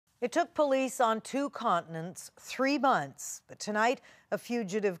It took police on 2 continents 3 months, but tonight a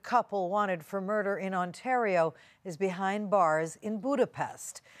fugitive couple wanted for murder in Ontario is behind bars in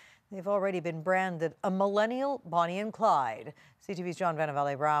Budapest. They've already been branded a millennial Bonnie and Clyde. CTV's John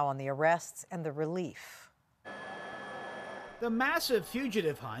Vanavale-Rao on the arrests and the relief. The massive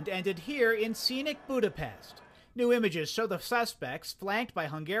fugitive hunt ended here in scenic Budapest. New images show the suspects flanked by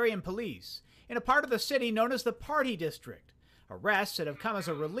Hungarian police in a part of the city known as the Party District. Arrests that have come as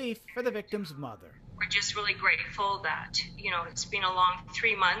a relief for the victim's mother. We're just really grateful that, it's been a long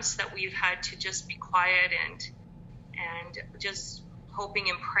 3 months that we've had to just be quiet and just hoping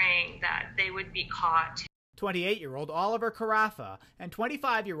and praying that they would be caught. 28-year-old Oliver Carafa and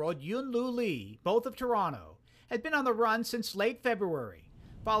 25-year-old Yun Lu Lee, both of Toronto, had been on the run since late February,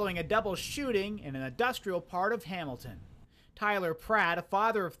 following a double shooting in an industrial part of Hamilton. Tyler Pratt, a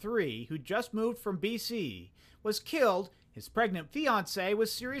father of 3 who just moved from BC, was killed. His pregnant fiancée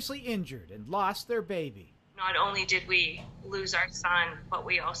was seriously injured and lost their baby. Not only did we lose our son, but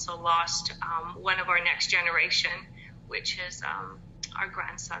we also lost one of our next generation, which is our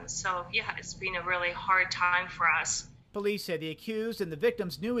grandson. So, yeah, it's been a really hard time for us. Police say the accused and the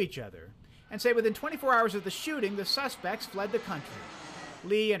victims knew each other and say within 24 hours of the shooting, the suspects fled the country.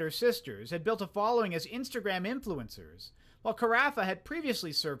 Lee and her sisters had built a following as Instagram influencers, while Carafa had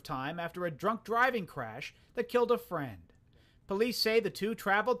previously served time after a drunk driving crash that killed a friend. Police say the two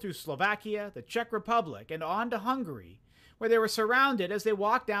traveled through Slovakia, the Czech Republic, and on to Hungary, where they were surrounded as they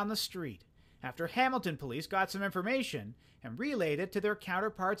walked down the street, after Hamilton police got some information and relayed it to their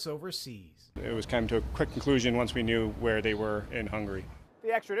counterparts overseas. It was come to a quick conclusion once we knew where they were in Hungary.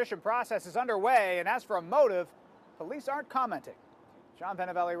 The extradition process is underway, and as for a motive, police aren't commenting. John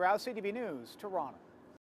Vanavale-Rao, CTV News, Toronto.